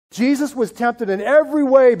Jesus was tempted in every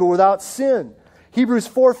way, but without sin. Hebrews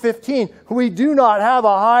 4:15, we do not have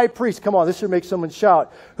a high priest, come on, this should make someone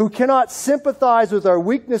shout, who cannot sympathize with our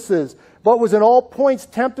weaknesses, but was in all points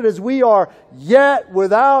tempted as we are, yet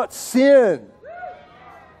without sin.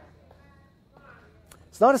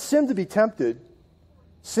 It's not a sin to be tempted.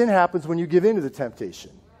 Sin happens when you give in to the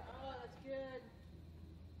temptation. Oh, that's good.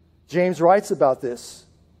 James writes about this.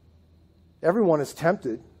 Everyone is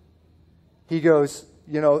tempted. He goes,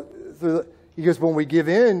 when we give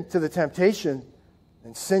in to the temptation,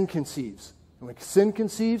 and sin conceives. And when sin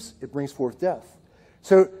conceives, it brings forth death.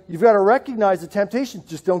 So you've got to recognize the temptation.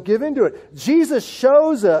 Just don't give into it. Jesus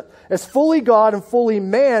shows us, as fully God and fully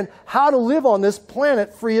man, how to live on this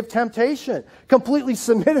planet free of temptation. Completely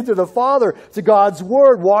submitted to the Father, to God's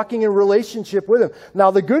Word, walking in relationship with Him. Now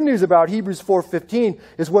the good news about Hebrews 4:15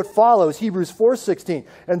 is what follows, Hebrews 4:16.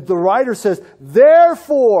 And the writer says,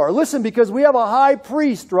 therefore, listen, because we have a high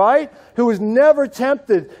priest, right, who was never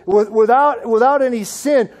tempted without any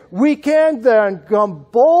sin, we can then come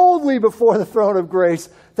boldly before the throne of grace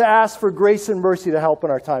to ask for grace and mercy to help in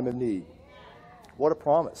our time of need. What a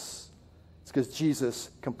promise. It's because Jesus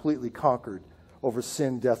completely conquered over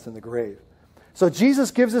sin, death, and the grave. So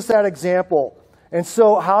Jesus gives us that example. And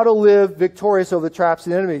so how to live victorious over the traps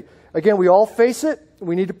of the enemy. Again, we all face it.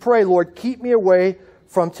 We need to pray, Lord, keep me away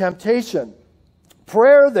from temptation.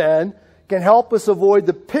 Prayer then can help us avoid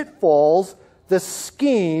the pitfalls, the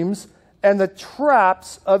schemes, and the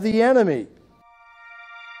traps of the enemy.